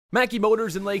Mackey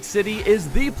Motors in Lake City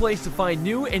is the place to find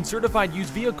new and certified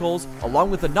used vehicles, along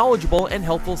with a knowledgeable and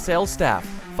helpful sales staff.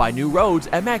 Find new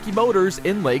roads at Mackey Motors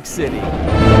in Lake City.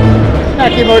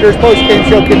 Mackey Motors post-game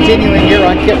show continuing here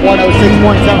on KIP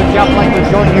 106.7. Jeff Blankman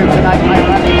joining you tonight.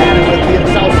 I'm Batta with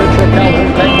the South Central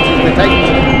Calhoun Titans as the Titans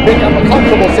pick up a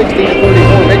comfortable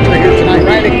 16-34 victory here tonight.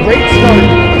 Ryan, a great start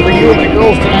for you and the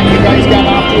girls tonight. You guys got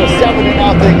off to a 7-0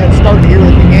 start here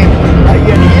in the game.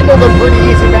 You handled them pretty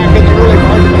easy back in the early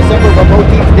part of December, but both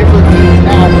teams different teams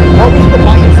now. What was the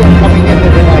mindset coming into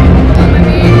tonight? I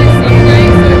mean, it's so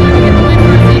nice. We want to get the win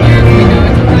for our seniors. We know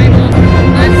it's a rival.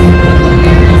 Last couple of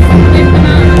years, they've come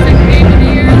out in the second game of the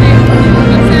year. They've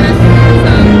upset us.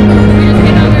 So we just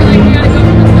came out there like we got to go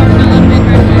from the start and not let them in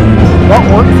right away. What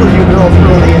worked for you girls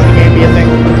early in the game, do you think?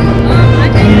 I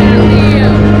think that we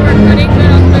were pretty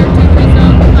good on third two free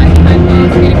zone, flashing high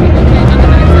posts, getting people pinned on the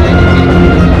backside, and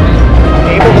getting people open.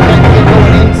 Able to kind of get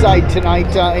going inside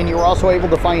tonight, and you were also able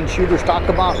to find shooters. Talk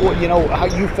about what, how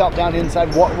you felt down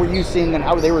inside. What were you seeing, and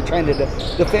how they were trying to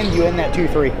defend you in that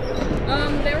 2-3?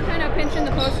 They were kind of pinching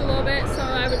the post a little bit, so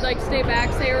I would stay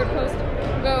back, say would post,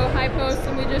 go high post,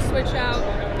 and we just switch out.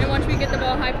 And once we get the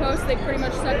ball high post, they pretty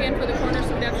much suck in for the corners,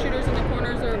 so we'd have shooters in the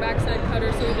corners or backside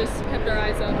cutters, so we just kept our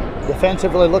eyes up.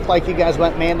 Defensively, looked like you guys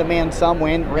went man-to-man some,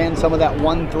 ran some of that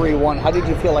 1-3-1. How did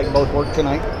you feel like both worked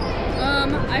tonight?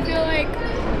 I feel like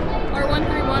our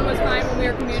 1-3-1 was fine when we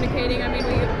were communicating. I mean,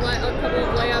 we let a couple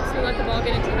of layups, we let the ball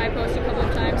get into high post a couple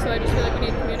of times, so I just feel like we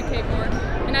need to communicate more.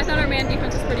 And I thought our man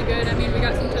defense was pretty good. I mean, we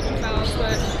got some touch and fouls,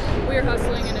 but we were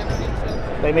hustling and everything. So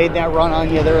they made that run on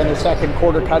you there in the second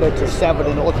quarter, cut it to 7,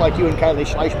 and it looked like you and Kylie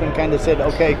Schleichman kind of said,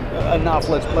 okay, enough,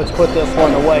 let's put this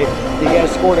one away. You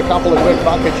guys scored a couple of quick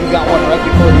buckets. You got one right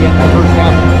before the end of the first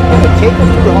half. Take us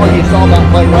through how you saw that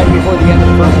play right before the end of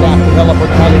the first half develop when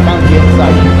Kylie found you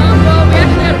inside. Well, we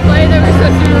actually had a play that we were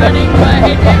supposed to be running, but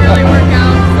it didn't really work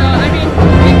out. So, I mean,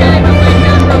 we had been playing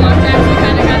down for a long time, so we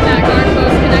kind of got that guard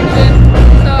post connection.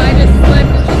 So I just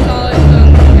slipped and she saw it, so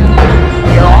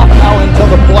yeah. You're off now until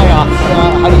the playoffs.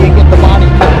 How do you get the body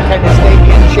to kind of stay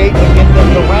in shape and get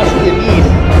the rest you need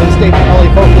and stay mentally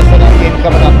focused on that game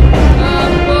coming up?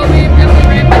 Well, we definitely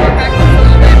ran better practice a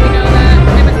little bit. We know that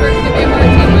Emmitsburg's going to be a hard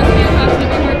team. West Hancock's going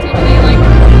to be a hard team. And they like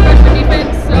freshman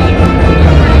defense, so we're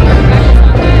working hard practice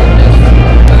on that and just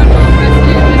going well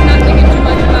rested, just not thinking too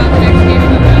much about the next game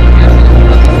coming up. We have to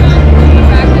focus on the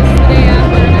practice the day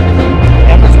after and everything.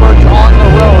 Emmitsburg's on the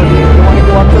road. You want to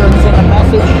go up there and send a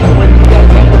message when you guys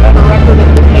have the better record and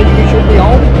maybe you should be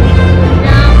home?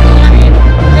 Yeah, well, I mean,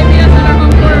 they beat us at our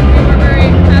home court. We were very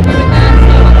happy with that,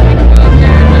 so we can go up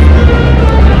there and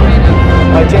just right up.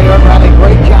 I tell you what, Riley,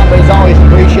 great job as always.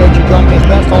 Appreciate you joining us.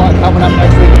 Best of luck coming up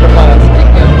next week at the playoffs.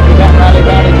 Thank you. We got Riley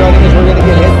joining us. We're going to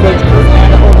get head coach Curt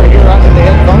over here under the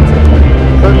headphones.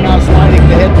 Curt now sliding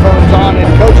the headphones on. And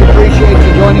Coach, appreciate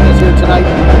you joining us here tonight.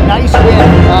 Nice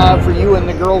win for you and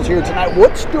the girls here tonight.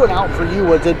 What stood out for you?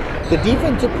 Was it the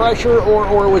defensive pressure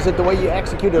or was it the way you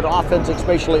executed offense,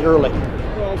 especially early?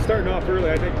 Well, starting off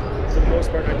early, I think for the most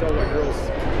part, I tell my girls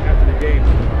after the game,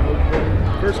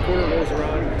 when first quarter rolls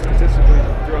around, statistically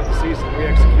throughout the season, we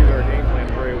execute our game plan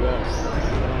very well.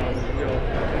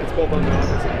 It's both on the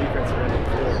offense and defensive end of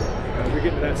the floor. We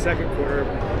get into that second quarter,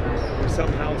 we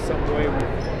somehow, some way, we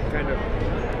kind of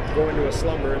go into a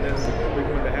slumber, and then we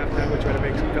go into halftime. We try to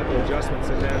make a couple adjustments,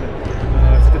 and then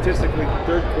statistically,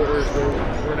 third quarter is where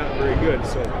we're not very good.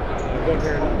 So going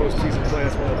here in the postseason play,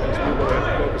 that's one of the things we really have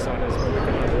to focus on is when we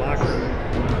come out of the locker room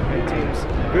and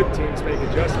good teams make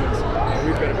adjustments,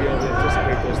 we've got to be able to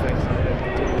anticipate those things and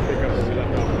continue to pick up where we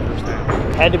left off in the first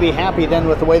half. Had to be happy then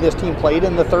with the way this team played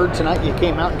in the third tonight. You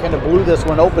came out and kind of blew this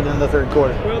one open in the third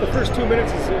quarter. Well, the first 2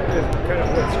 minutes is kind of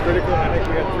what's critical. I think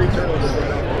we had 3 turnovers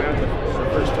right off the bat in the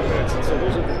first 2 minutes, and so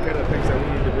those are the kind of things that we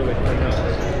need to really clean up.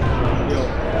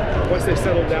 Once they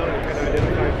settle down and kind of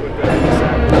identify what the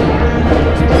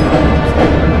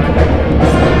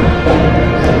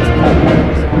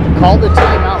called the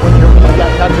timeout when your lead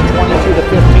got cut to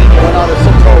 22-15. You went on a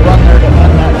 6-0 run there to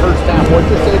end that first half. What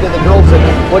did you say to the girls and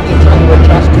what did you try to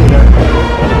adjust to there?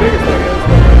 Well, the biggest thing is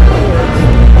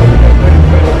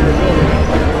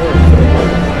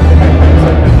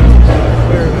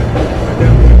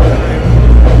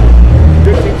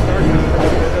good teams start now.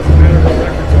 It doesn't matter what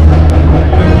records are.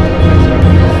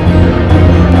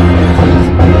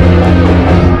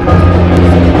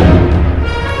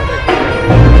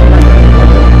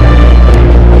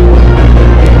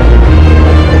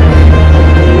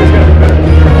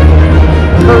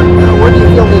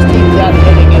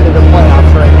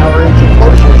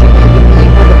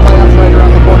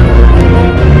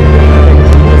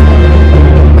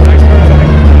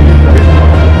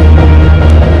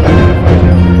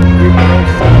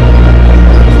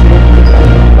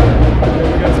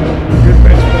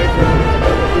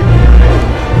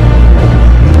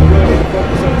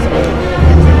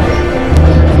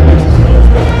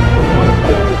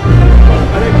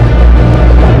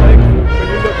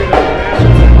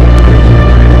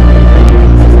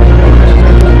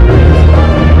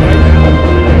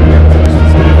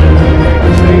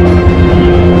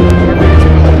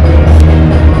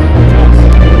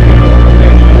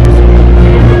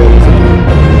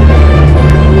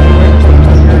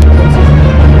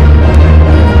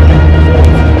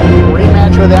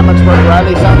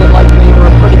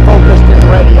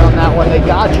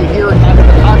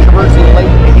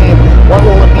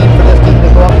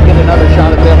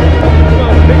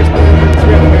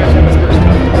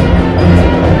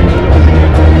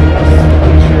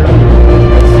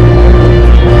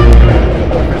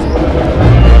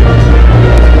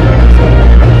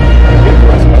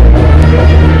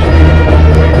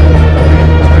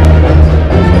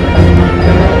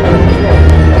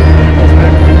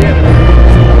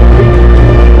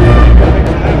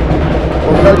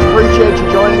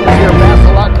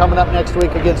 up next week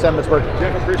against Emmitsburg.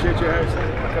 Jeff, appreciate you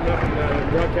coming up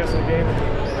and broadcasting the game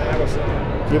and have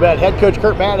us. You bet. Head coach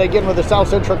Curt Batta again with the South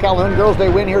Central Calhoun girls. They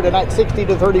win here tonight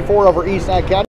 60-34 over East Sac County.